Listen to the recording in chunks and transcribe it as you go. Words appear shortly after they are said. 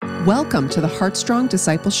Welcome to the Heartstrong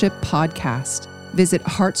Discipleship Podcast. Visit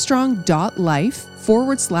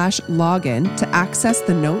heartstrong.life/login to access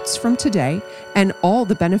the notes from today and all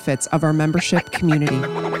the benefits of our membership community.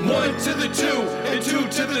 1 to the 2 and 2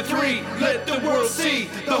 to the 3. Let the world see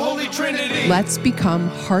the Holy Trinity. Let's become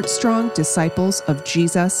Heartstrong disciples of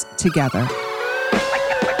Jesus together.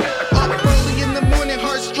 Early in the morning,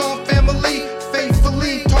 Heartstrong family,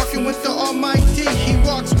 faithfully talking with the Almighty. He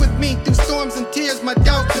walks with me through storms and tears, my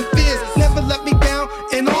doubts and fears. Never let me down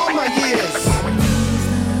in all my years.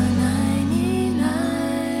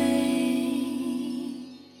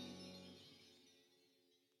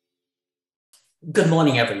 Good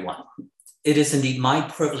morning, everyone. It is indeed my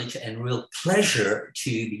privilege and real pleasure to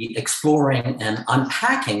be exploring and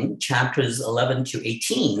unpacking chapters 11 to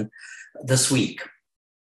 18 this week.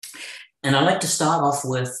 And I'd like to start off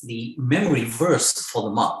with the memory verse for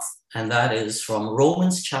the month, and that is from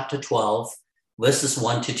Romans chapter 12, verses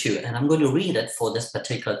 1 to 2. And I'm going to read it for this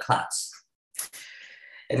particular class.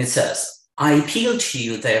 And it says, I appeal to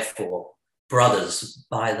you, therefore, brothers,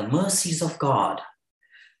 by the mercies of God,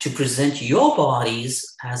 to present your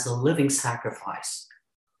bodies as a living sacrifice,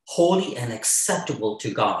 holy and acceptable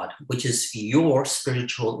to God, which is your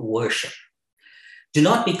spiritual worship. Do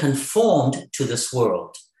not be conformed to this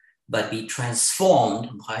world, but be transformed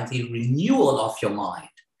by the renewal of your mind,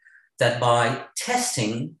 that by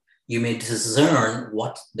testing you may discern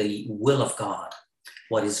what the will of God,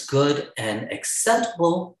 what is good and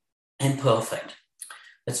acceptable and perfect.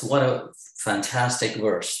 That's what a fantastic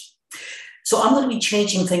verse. So I'm going to be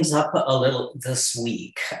changing things up a little this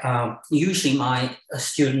week. Usually my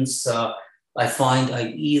students, I find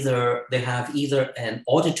they have either an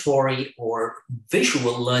auditory or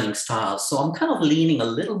visual learning style. So I'm kind of leaning a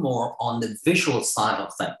little more on the visual side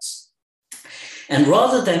of things. And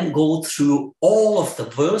rather than go through all of the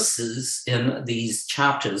verses in these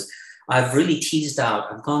chapters, I've really teased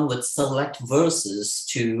out, I've gone with select verses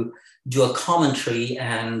to do a commentary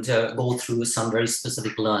and go through some very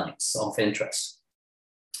specific learnings of interest.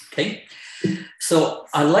 Okay, so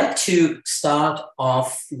I'd like to start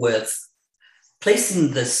off with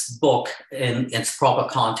placing this book in its proper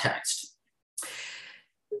context.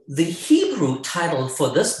 The Hebrew title for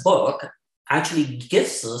this book actually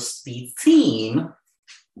gives us the theme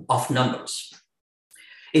of Numbers.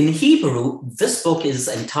 In Hebrew, this book is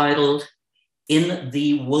entitled In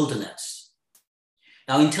the Wilderness.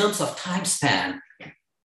 Now, in terms of time span,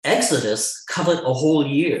 Exodus covered a whole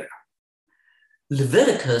year,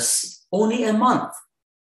 Leviticus only a month.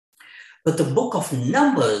 But the book of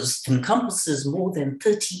Numbers encompasses more than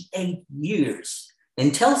 38 years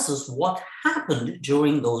and tells us what happened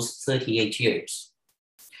during those 38 years.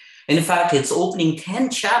 And in fact, its opening 10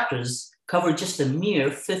 chapters cover just a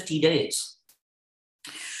mere 50 days.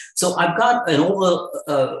 So I've got an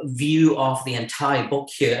overview of the entire book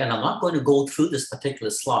here, and I'm not going to go through this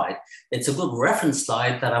particular slide. It's a good reference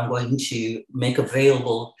slide that I'm going to make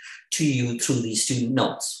available to you through the student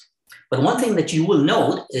notes. But one thing that you will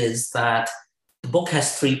note is that the book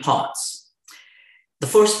has 3 parts. The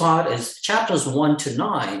first part is chapters 1 to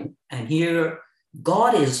 9, and here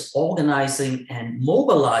God is organizing and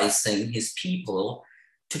mobilizing his people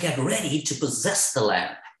to get ready to possess the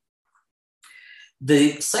land.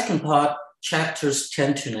 The second part, chapters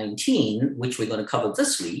 10 to 19, which we're going to cover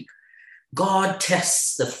this week, God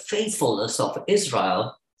tests the faithfulness of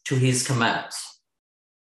Israel to his commands.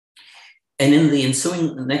 And in the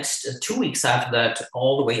ensuing next 2 weeks after that,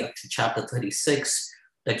 all the way up to chapter 36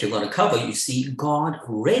 that you're going to cover, you see God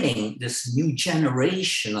readying this new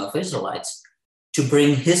generation of Israelites to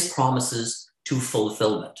bring his promises to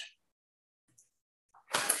fulfillment.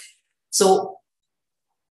 So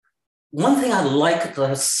one thing I'd like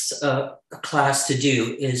this class to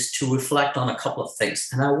do is to reflect on a couple of things.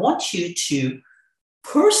 And I want you to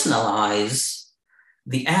personalize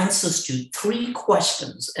the answers to 3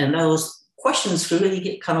 questions. And those questions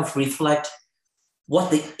really kind of reflect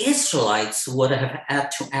what the Israelites would have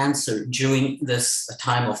had to answer during this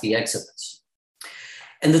time of the Exodus.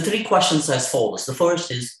 And the 3 questions as follows. The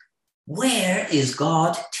first is, where is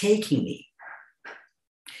God taking me?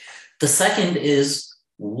 The second is,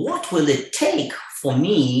 what will it take for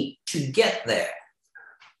me to get there?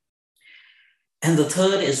 And the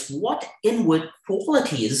third is, what inward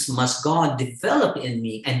qualities must God develop in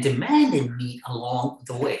me and demand in me along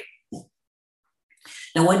the way?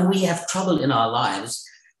 Now, when we have trouble in our lives,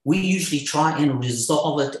 we usually try and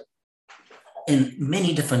resolve it in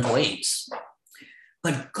many different ways.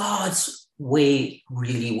 But God's way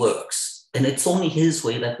really works, and it's only his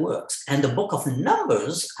way that works. And the book of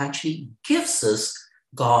Numbers actually gives us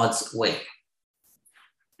God's way.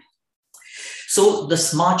 So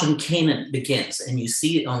this march on Canaan begins, and you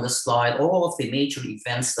see on the slide all of the major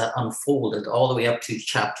events that unfolded all the way up to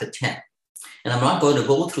chapter 10. And I'm not going to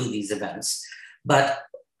go through these events, but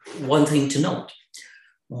one thing to note,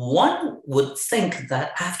 one would think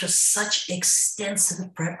that after such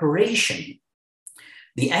extensive preparation,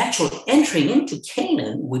 the actual entering into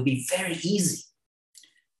Canaan would be very easy.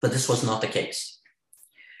 But this was not the case.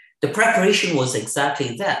 The preparation was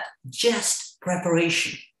exactly that, just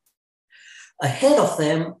preparation. Ahead of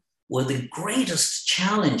them were the greatest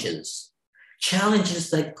challenges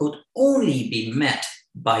that could only be met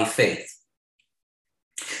by faith.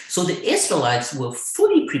 So the Israelites were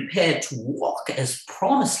fully prepared to walk as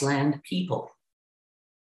promised land people.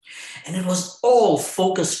 And it was all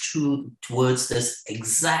focused towards this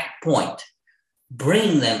exact point,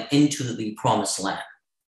 bringing them into the promised land.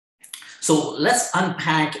 So let's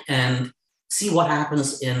unpack and see what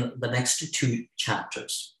happens in the next 2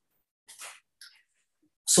 chapters.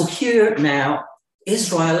 So here now,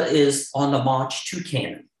 Israel is on the march to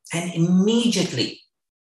Canaan. And immediately,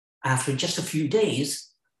 after just a few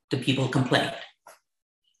days, the people complained.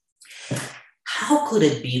 How could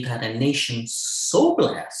it be that a nation so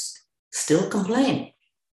blessed still complained?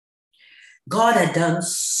 God had done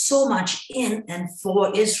so much in and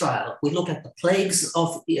for Israel. We look at the plagues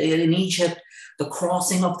in Egypt, the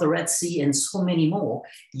crossing of the Red Sea, and so many more.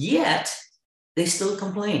 Yet, they still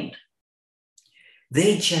complained.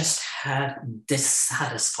 They just had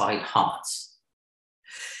dissatisfied hearts.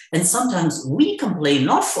 And sometimes we complain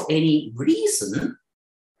not for any reason,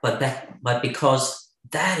 but because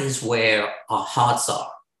that is where our hearts are.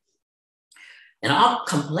 And our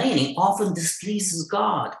complaining often displeases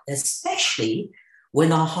God, especially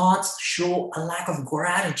when our hearts show a lack of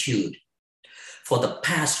gratitude for the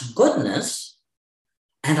past goodness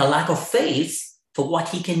and a lack of faith for what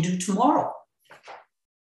he can do tomorrow.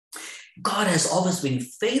 God has always been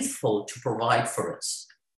faithful to provide for us,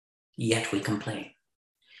 yet we complain.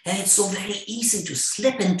 And it's so very easy to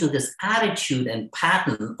slip into this attitude and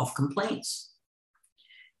pattern of complaints.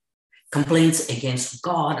 Complaints against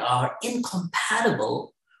God are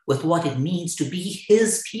incompatible with what it means to be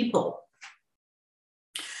his people.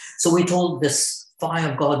 So we're told this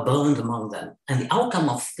fire of God burned among them, and the outcome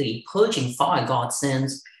of the purging fire God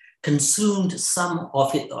sends consumed some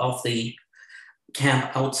of the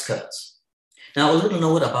camp outskirts. Now, a little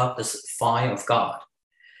note about this fire of God.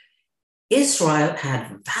 Israel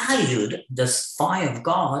had valued this fire of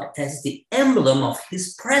God as the emblem of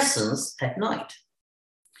his presence at night.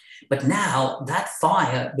 But now that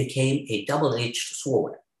fire became a double-edged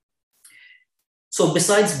sword. So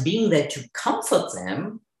besides being there to comfort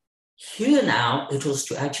them, here now it was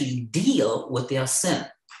to actually deal with their sin.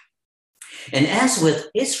 And as with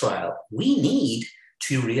Israel, we need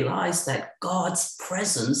to realize that God's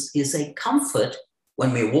presence is a comfort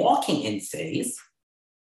when we're walking in faith,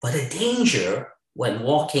 but a danger when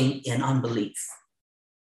walking in unbelief.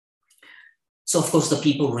 So, of course, the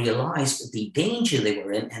people realized the danger they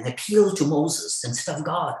were in and appealed to Moses instead of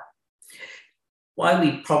God. Why?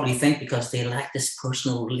 We probably think because they lacked this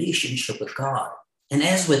personal relationship with God. And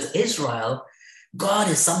as with Israel, God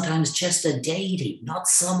is sometimes just a deity, not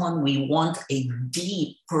someone we want a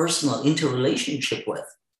deep personal interrelationship with,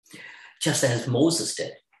 just as Moses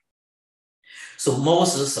did. So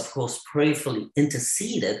Moses, of course, prayerfully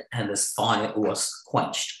interceded, and this fire was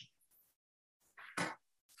quenched.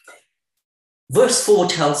 Verse 4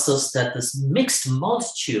 tells us that this mixed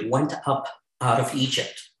multitude went up out of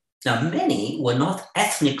Egypt. Now, many were not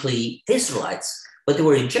ethnically Israelites, but they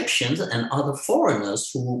were Egyptians and other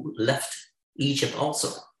foreigners who left Egypt also.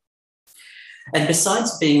 And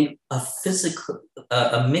besides being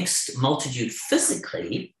a mixed multitude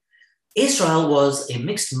physically, Israel was a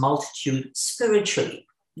mixed multitude spiritually.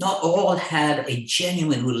 Not all had a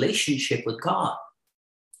genuine relationship with God.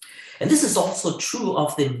 And this is also true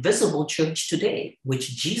of the visible church today,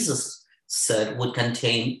 which Jesus said would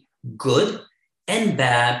contain good and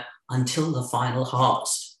bad until the final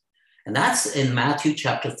harvest. And that's in Matthew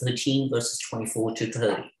chapter 13, verses 24 to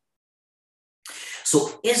 30.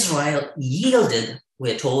 So Israel yielded,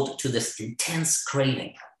 we're told, to this intense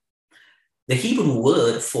craving. The Hebrew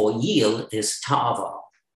word for yield is tava,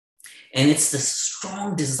 and it's the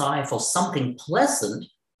strong desire for something pleasant,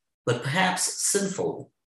 but perhaps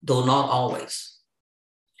sinful, though not always.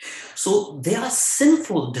 So their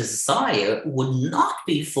sinful desire would not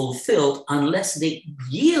be fulfilled unless they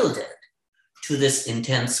yielded to this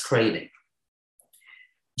intense craving.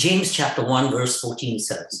 James chapter 1, verse 14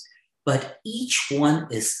 says, "But each one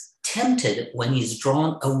is tempted when he's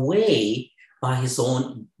drawn away by his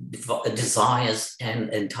own desires and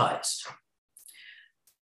enticed."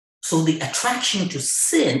 So the attraction to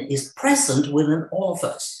sin is present within all of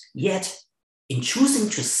us. Yet, in choosing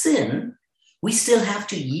to sin, we still have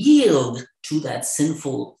to yield to that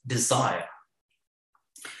sinful desire.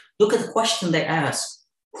 Look at the question they asked: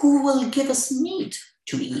 who will give us meat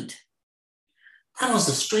to eat? That was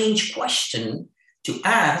a strange question to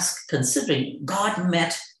ask, considering God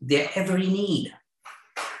met their every need.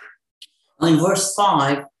 In verse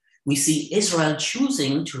 5, we see Israel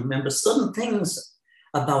choosing to remember certain things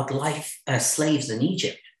about life as slaves in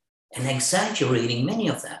Egypt and exaggerating many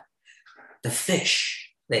of them. The fish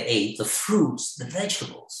they ate, the fruits, the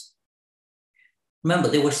vegetables. Remember,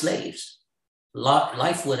 they were slaves.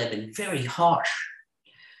 Life would have been very harsh.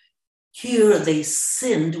 Here they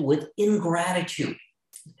sinned with ingratitude.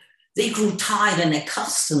 They grew tired and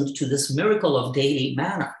accustomed to this miracle of daily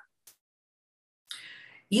manna.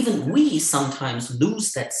 Even we sometimes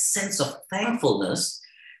lose that sense of thankfulness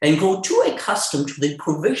and grow too accustomed to the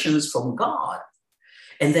provisions from God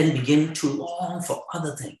and then begin to long for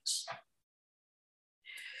other things.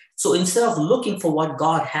 So instead of looking for what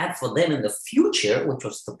God had for them in the future, which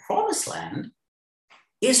was the promised land,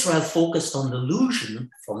 Israel focused on the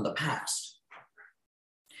illusion from the past.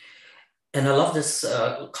 And I love this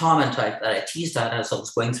comment that I teased out as I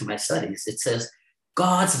was going through my studies. It says,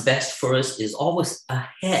 God's best for us is always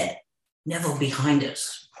ahead, never behind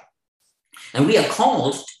us. And we are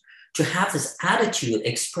called to have this attitude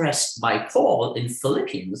expressed by Paul in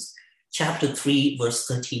Philippians chapter 3, verse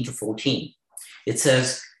 13 to 14. It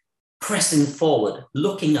says, pressing forward,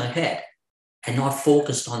 looking ahead, and not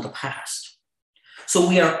focused on the past. So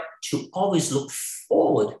we are to always look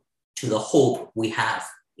forward to the hope we have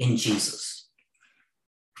in Jesus.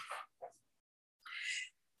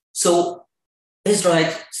 So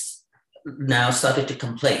Israelites now started to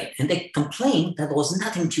complain, and they complained that there was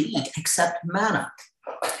nothing to eat except manna.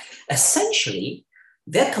 Essentially,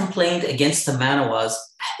 their complaint against the manna was,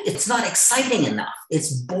 it's not exciting enough,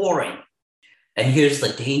 it's boring. And here's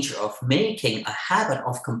the danger of making a habit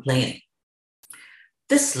of complaining.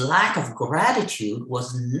 This lack of gratitude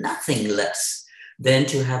was nothing less than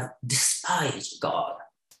to have despised God.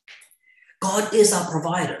 God is our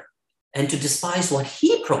provider, and to despise what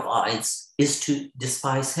he provides is to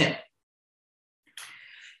despise him.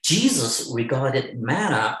 Jesus regarded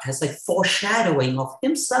manna as a foreshadowing of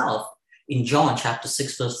himself in John chapter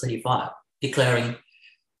 6, verse 35, declaring,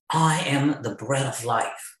 I am the bread of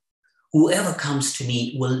life. Whoever comes to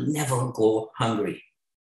me will never go hungry.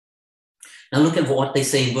 Now look at what they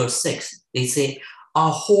say in verse 6. They say,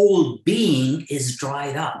 our whole being is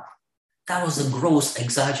dried up. That was a gross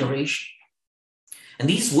exaggeration. And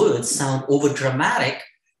these words sound overdramatic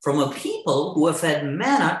from a people who have had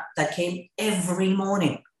manna that came every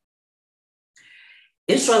morning.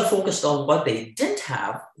 Israel focused on what they didn't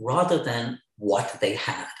have rather than what they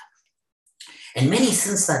had. And many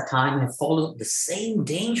since that time have followed the same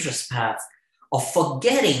dangerous path of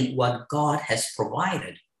forgetting what God has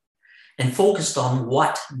provided and focused on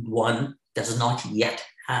what one does not yet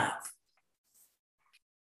have.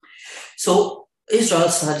 So Israel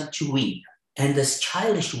started to weep, and this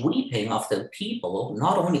childish weeping of the people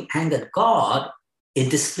not only angered God, it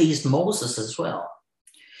displeased Moses as well.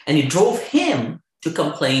 And it drove him to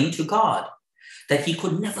complain to God that he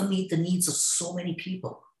could never meet the needs of so many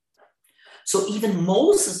people. So even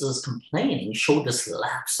Moses' complaining showed this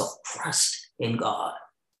lapse of trust in God.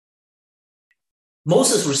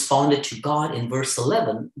 Moses responded to God in verse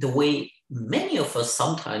 11 the way many of us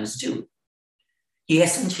sometimes do. He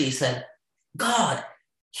essentially said, God,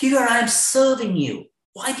 here I am serving you.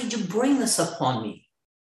 Why did you bring this upon me?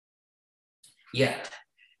 Yet,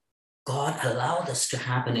 God allowed this to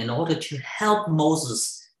happen in order to help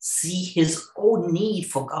Moses see his own need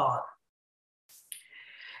for God.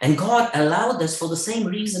 And God allowed this for the same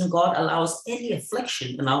reason God allows any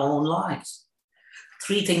affliction in our own lives.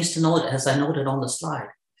 3 things to note, as I noted on the slide.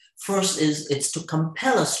 First is it's to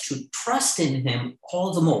compel us to trust in him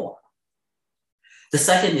all the more. The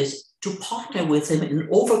second is to partner with him in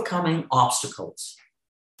overcoming obstacles.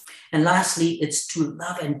 And lastly, it's to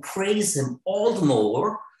love and praise him all the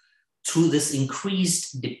more through this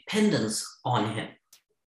increased dependence on him.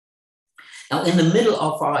 Now, in the middle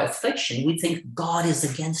of our affliction, we think God is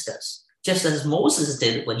against us, just as Moses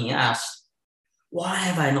did when he asked, why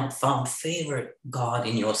have I not found favor, God,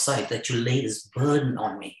 in your sight, that you lay this burden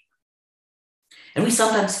on me? And we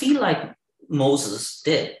sometimes feel like Moses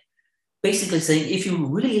did, basically saying, if you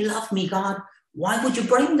really love me, God, why would you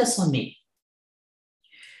bring this on me?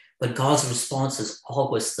 But God's response is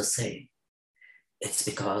always the same. It's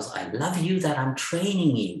because I love you that I'm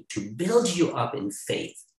training you to build you up in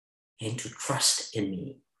faith and to trust in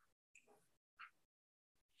me.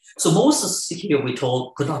 So Moses, here we're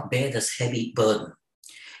told, could not bear this heavy burden.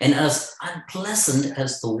 And as unpleasant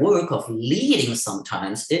as the work of leading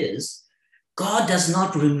sometimes is, God does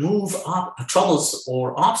not remove troubles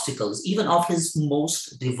or obstacles, even of his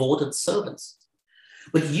most devoted servants,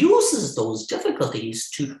 but uses those difficulties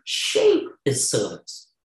to shape his servants.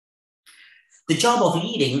 The job of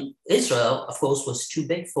leading Israel, of course, was too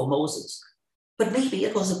big for Moses, but maybe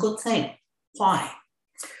it was a good thing. Why?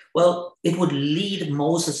 Well, it would lead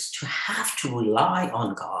Moses to have to rely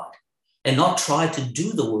on God and not try to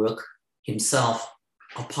do the work himself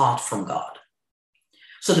apart from God.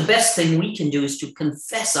 So the best thing we can do is to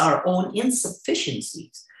confess our own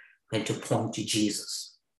insufficiencies and to point to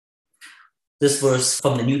Jesus. This verse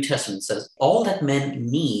from the New Testament says, all that men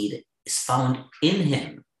need is found in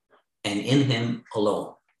him and in him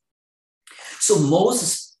alone. So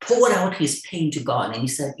Moses poured out his pain to God and he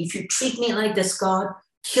said, if you treat me like this, God,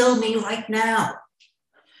 kill me right now.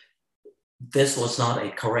 This was not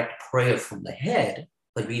a correct prayer from the head,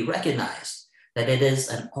 but we recognize that it is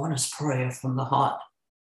an honest prayer from the heart.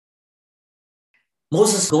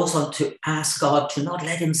 Moses goes on to ask God to not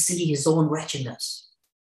let him see his own wretchedness.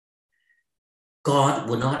 God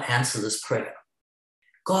would not answer this prayer.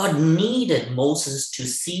 God needed Moses to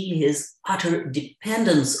see his utter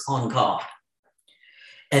dependence on God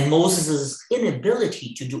and Moses'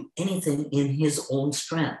 inability to do anything in his own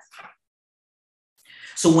strength.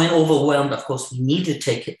 So when overwhelmed, of course, we need to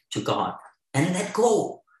take it to God and let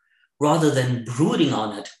go rather than brooding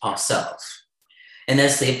on it ourselves. And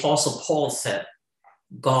as the Apostle Paul said,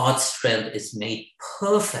 God's strength is made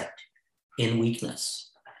perfect in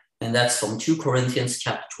weakness. And that's from 2 Corinthians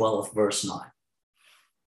chapter 12, verse 9.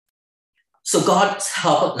 So God's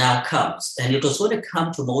help now comes, and it was going to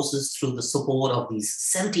come to Moses through the support of these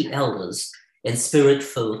 70 elders and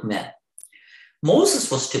spirit-filled men.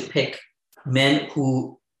 Moses was to pick men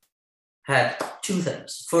who had two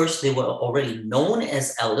things. First, they were already known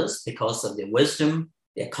as elders because of their wisdom,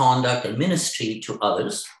 their conduct, and ministry to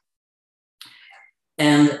others.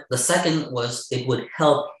 And the second was it would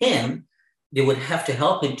help him, they would have to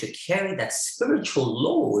help him to carry that spiritual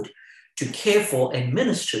load to care for and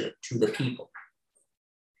minister to the people.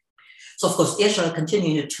 So of course, Israel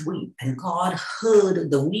continued to weep, and God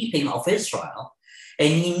heard the weeping of Israel,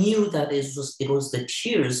 and he knew that it was the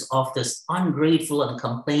tears of this ungrateful and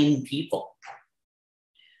complaining people.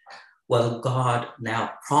 Well, God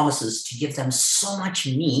now promises to give them so much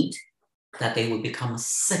meat that they would become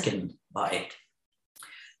sickened by it.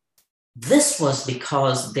 This was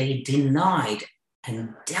because they denied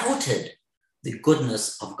and doubted the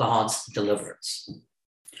goodness of God's deliverance.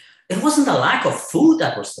 It wasn't the lack of food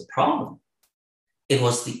that was the problem. It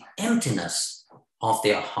was the emptiness of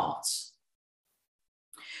their hearts.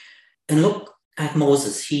 And look at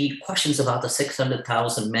Moses. He questions about the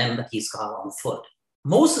 600,000 men that he's got on foot.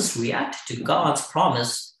 Moses reacted to God's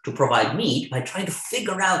promise to provide meat by trying to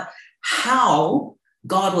figure out how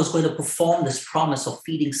God was going to perform this promise of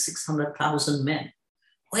feeding 600,000 men.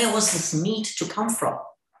 Where was this meat to come from?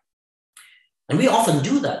 And we often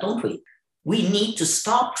do that, don't we? We need to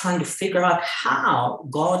stop trying to figure out how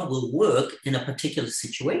God will work in a particular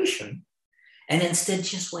situation and instead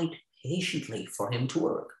just wait patiently for him to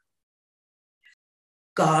work.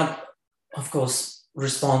 God, of course,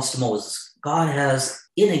 responds to Moses. God has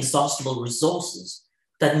inexhaustible resources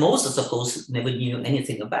that Moses, of course, never knew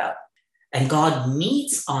anything about. And God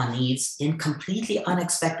meets our needs in completely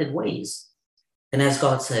unexpected ways. And as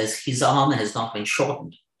God says, his arm has not been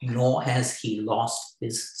shortened, nor has he lost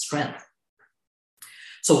his strength.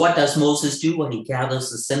 So what does Moses do? Well, he gathers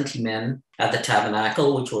the 70 men at the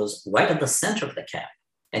tabernacle, which was right at the center of the camp.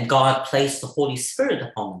 And God placed the Holy Spirit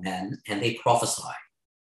upon the men, and they prophesy.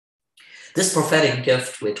 This prophetic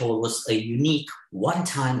gift, we're told, was a unique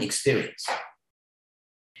one-time experience.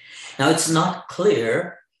 Now, it's not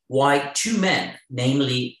clear why two men,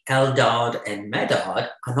 namely Eldad and Medad,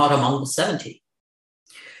 are not among the 70.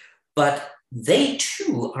 But they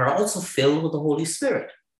too are also filled with the Holy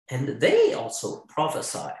Spirit, and they also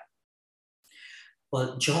prophesy.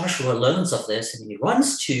 Well, Joshua learns of this, and he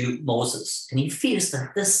runs to Moses, and he fears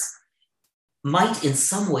that this might in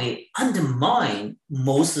some way undermine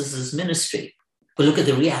Moses' ministry. But look at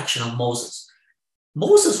the reaction of Moses.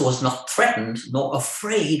 Moses was not threatened nor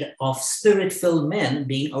afraid of spirit-filled men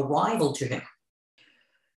being a rival to him.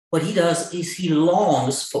 What he does is he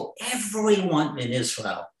longs for everyone in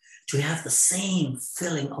Israel to have the same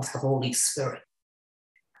filling of the Holy Spirit.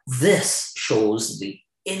 This shows the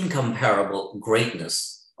incomparable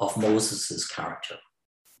greatness of Moses' character.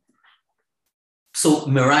 So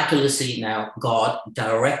miraculously now, God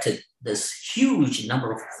directed this huge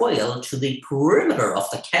number of quail to the perimeter of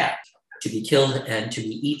the camp to be killed and to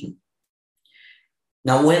be eaten.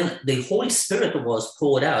 Now, when the Holy Spirit was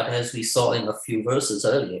poured out, as we saw in a few verses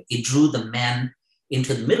earlier, it drew the men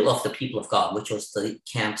into the middle of the people of God, which was the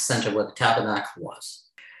camp center where the tabernacle was.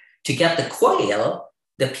 To get the quail,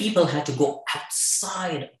 the people had to go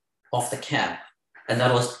outside of the camp, and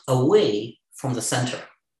that was away from the center.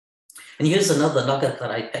 And here's another nugget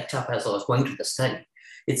that I picked up as I was going through the study.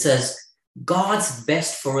 It says, God's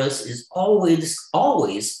best for us is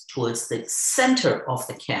always towards the center of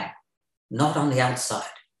the camp, not on the outside.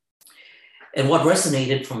 And what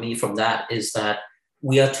resonated for me from that is that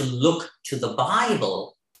we are to look to the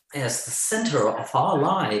Bible as the center of our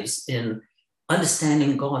lives in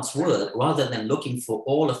understanding God's word, rather than looking for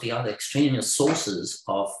all of the other extraneous sources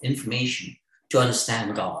of information to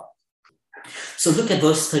understand God. So look at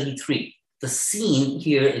verse 33. The scene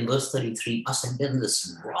here in verse 33 must have been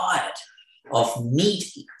this riot of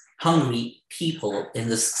meat-hungry people in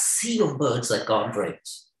this sea of birds that God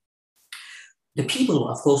brings. The people,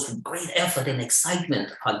 of course, with great effort and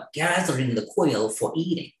excitement, are gathering the quail for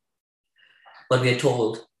eating. But we are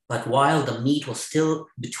told, but while the meat was still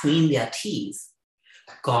between their teeth,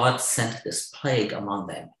 God sent this plague among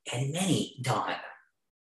them, and many died.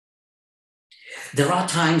 There are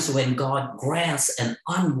times when God grants an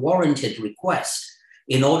unwarranted request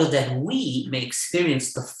in order that we may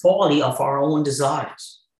experience the folly of our own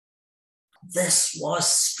desires. This was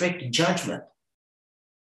strict judgment.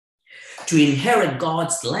 To inherit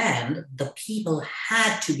God's land, the people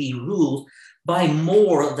had to be ruled by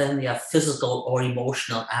more than their physical or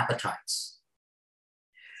emotional appetites.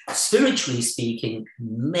 Spiritually speaking,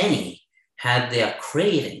 many had their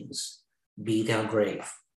cravings be their grave.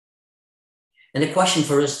 And the question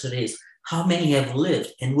for us today is, how many have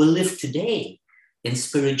lived and will live today in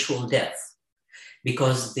spiritual death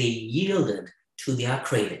because they yielded to their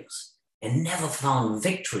cravings and never found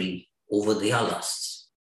victory over their lusts?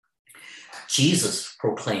 Jesus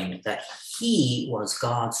proclaimed that he was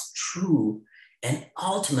God's true and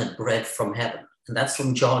ultimate bread from heaven. And that's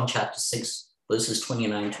from John chapter 6, verses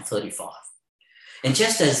 29 to 35. And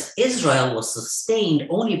just as Israel was sustained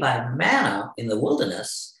only by manna in the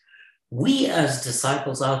wilderness, we as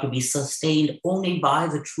disciples are to be sustained only by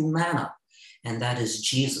the true manna, and that is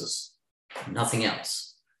Jesus, nothing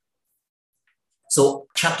else. So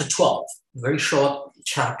chapter 12, very short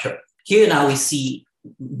chapter. Here now we see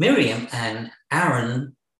Miriam and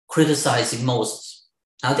Aaron criticizing Moses.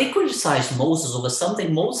 Now they criticized Moses over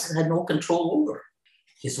something Moses had no control over.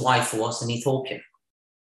 His wife was an Ethiopian.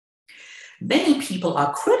 Many people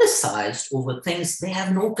are criticized over things they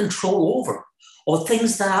have no control over, or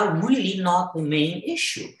things that are really not the main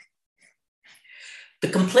issue. The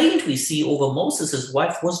complaint we see over Moses'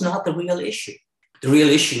 wife was not the real issue. The real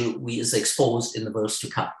issue is exposed in the verse to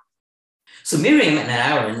come. So Miriam and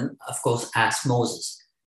Aaron, of course, asked Moses,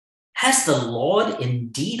 has the Lord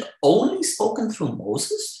indeed only spoken through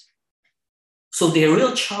Moses? So their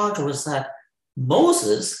real charge was that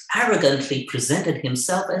Moses arrogantly presented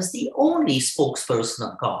himself as the only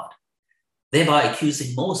spokesperson of God, thereby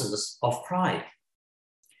accusing Moses of pride.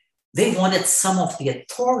 They wanted some of the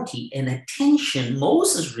authority and attention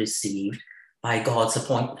Moses received by God's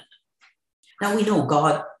appointment. Now we know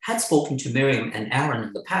God had spoken to Miriam and Aaron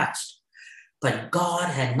in the past, but God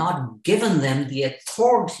had not given them the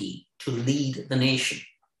authority to lead the nation.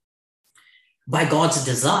 By God's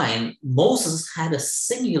design, Moses had a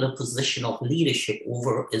singular position of leadership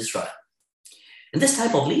over Israel. And this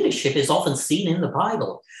type of leadership is often seen in the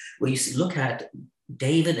Bible, where you look at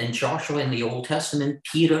David and Joshua in the Old Testament,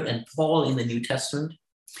 Peter and Paul in the New Testament.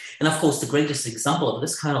 And of course, the greatest example of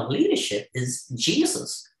this kind of leadership is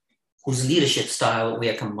Jesus, whose leadership style we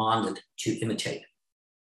are commanded to imitate.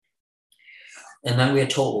 And then we are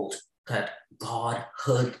told that God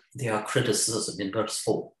heard their criticism in verse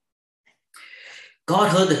 4. God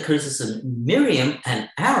heard the criticism. Miriam and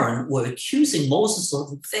Aaron were accusing Moses of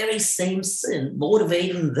the very same sin,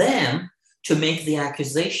 motivating them to make the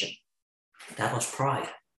accusation. That was pride.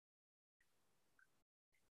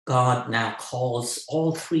 God now calls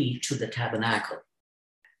all three to the tabernacle.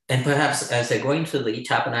 And perhaps as they're going to the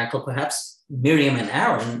tabernacle, perhaps Miriam and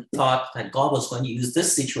Aaron thought that God was going to use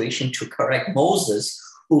this situation to correct Moses,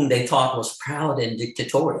 whom they thought was proud and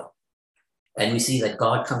dictatorial. And we see that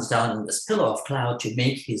God comes down in this pillar of cloud to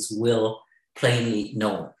make his will plainly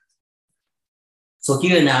known. So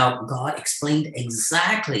here now, God explained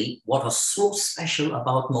exactly what was so special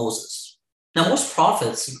about Moses. Now, most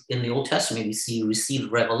prophets in the Old Testament we see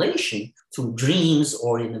received revelation through dreams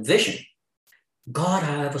or in a vision. God,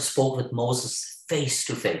 however, spoke with Moses face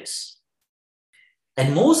to face.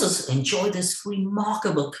 And Moses enjoyed this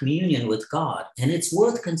remarkable communion with God, and it's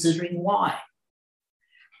worth considering why.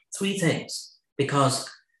 3 things. Because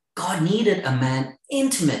God needed a man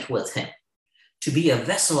intimate with him to be a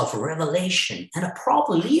vessel of revelation and a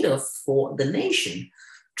proper leader for the nation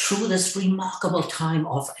through this remarkable time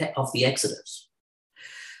of the Exodus.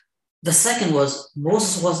 The second was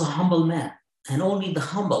Moses was a humble man, and only the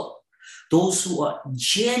humble, those who are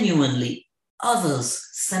genuinely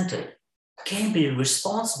others-centered, can be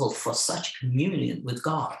responsible for such communion with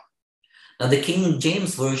God. Now, the King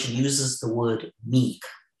James Version uses the word meek,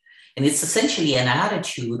 and it's essentially an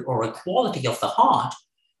attitude or a quality of the heart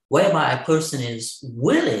whereby a person is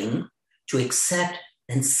willing to accept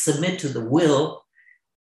and submit to the will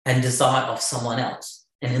and desire of someone else.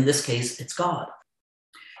 And in this case, it's God.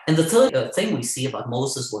 And the third thing we see about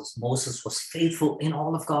Moses was faithful in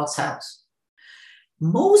all of God's house.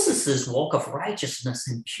 Moses' walk of righteousness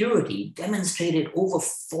and purity demonstrated over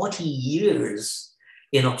 40 years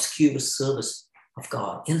in obscure service of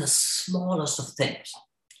God, in the smallest of things.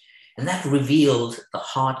 And that revealed the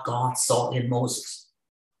heart God saw in Moses.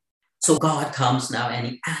 So God comes now and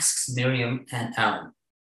he asks Miriam and Aaron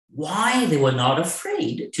why they were not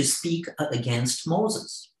afraid to speak against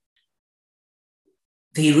Moses.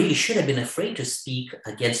 They really should have been afraid to speak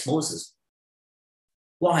against Moses.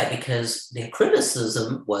 Why? Because their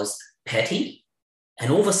criticism was petty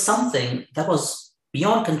and over something that was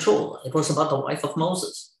beyond control. It was about the wife of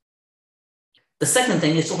Moses. The second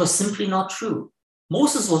thing is it was simply not true.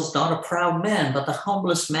 Moses was not a proud man, but the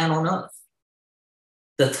humblest man on earth.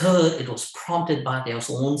 The third, it was prompted by their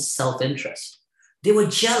own self-interest. They were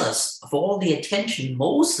jealous of all the attention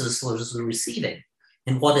Moses was receiving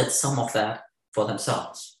and wanted some of that for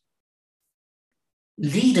themselves.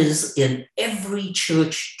 Leaders in every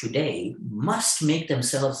church today must make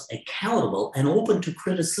themselves accountable and open to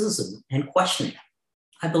criticism and questioning.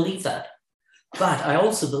 I believe that. But I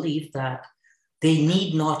also believe that they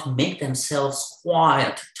need not make themselves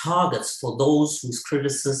quiet targets for those whose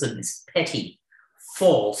criticism is petty,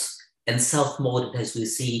 false, and self-motivated, as we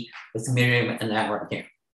see with Miriam and Aaron here.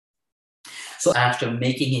 So after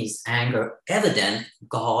making his anger evident,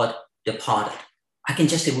 God departed. I can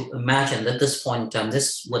just imagine that at this point in time,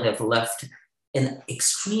 this would have left an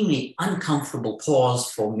extremely uncomfortable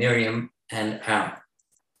pause for Miriam and Aaron.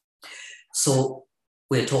 So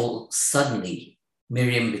we're told suddenly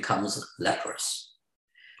Miriam becomes leprous.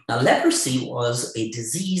 Now, leprosy was a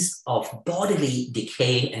disease of bodily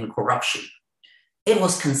decay and corruption. It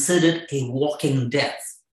was considered a walking death.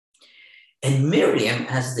 And Miriam,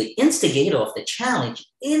 as the instigator of the challenge,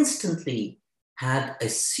 instantly had a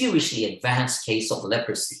seriously advanced case of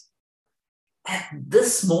leprosy. At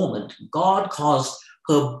this moment, God caused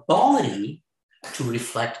her body to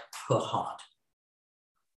reflect her heart.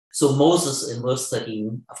 So Moses, in verse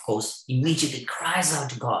 13, of course, immediately cries out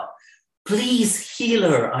to God, "Please heal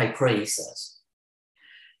her, I pray," he says.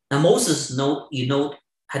 Now Moses,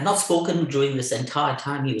 had not spoken during this entire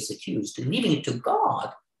time he was accused, leaving it to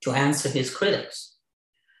God to answer his critics.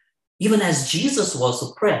 Even as Jesus was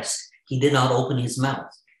oppressed, he did not open his mouth.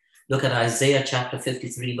 Look at Isaiah chapter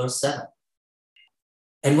 53, verse 7.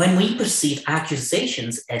 And when we perceive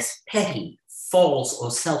accusations as petty, false, or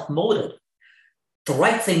self-motive, the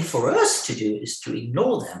right thing for us to do is to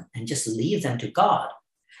ignore them and just leave them to God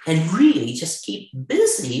and really just keep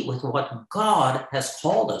busy with what God has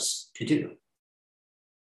called us to do.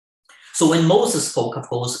 So when Moses spoke, of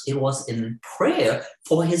course, it was in prayer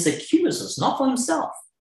for his accusers, not for himself.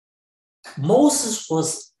 Moses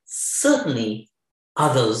was certainly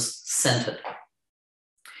others-centered.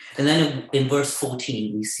 And then in verse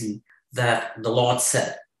 14, we see that the Lord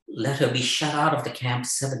said, "Let her be shut out of the camp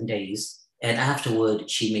 7 days, and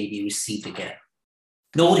afterward she may be received again."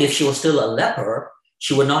 Note, if she was still a leper,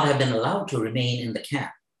 she would not have been allowed to remain in the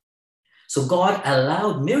camp. So God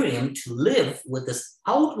allowed Miriam to live with this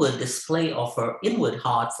outward display of her inward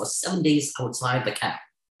heart for 7 days outside the camp.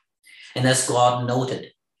 And as God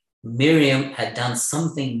noted, Miriam had done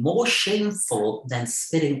something more shameful than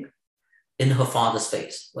spitting in her father's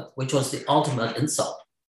face, which was the ultimate insult.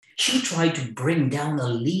 She tried to bring down a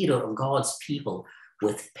leader of God's people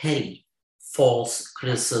with petty, false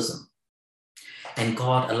criticism. And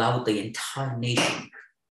God allowed the entire nation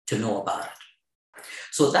to know about it.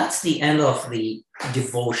 So that's the end of the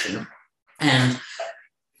devotion. And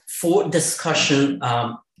for discussion,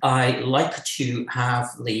 I like to have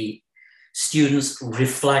the students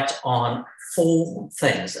reflect on 4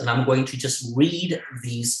 things. And I'm going to just read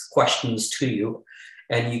these questions to you,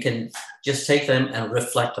 and you can just take them and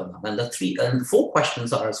reflect on them. And the 4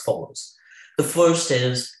 questions are as follows. The first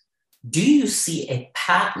is, do you see a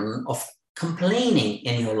pattern of complaining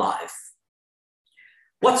in your life?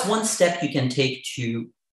 What's one step you can take to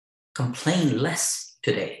complain less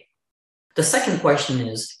today? The second question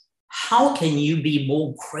is, how can you be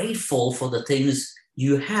more grateful for the things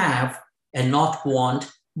you have and not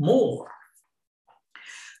want more?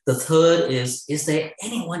 The third is there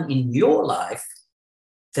anyone in your life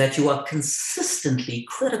that you are consistently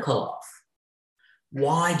critical of?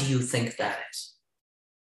 Why do you think that is?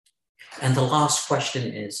 And the last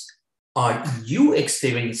question is, are you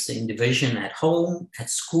experiencing division at home, at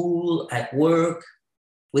school, at work,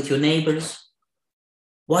 with your neighbors?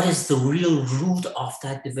 What is the real root of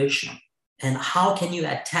that division? And how can you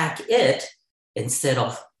attack it instead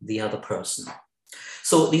of the other person?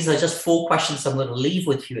 So these are just 4 questions I'm going to leave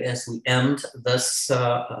with you as we end this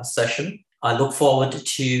session. I look forward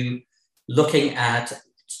to looking at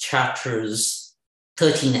chapters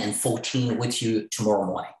 13 and 14 with you tomorrow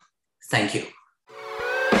morning. Thank you.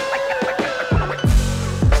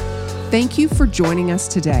 Thank you for joining us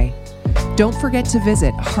today. Don't forget to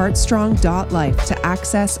visit heartstrong.life to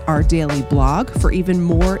access our daily blog for even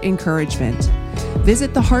more encouragement.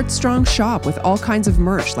 Visit the Heartstrong shop with all kinds of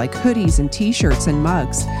merch like hoodies and t-shirts and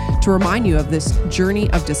mugs to remind you of this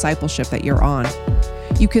journey of discipleship that you're on.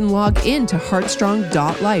 You can log in to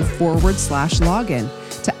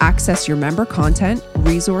heartstrong.life/login to access your member content,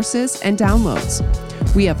 resources, and downloads.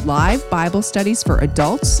 We have live Bible studies for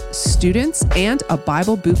adults, students, and a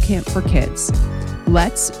Bible boot camp for kids.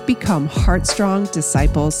 Let's become Heartstrong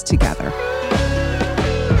disciples together.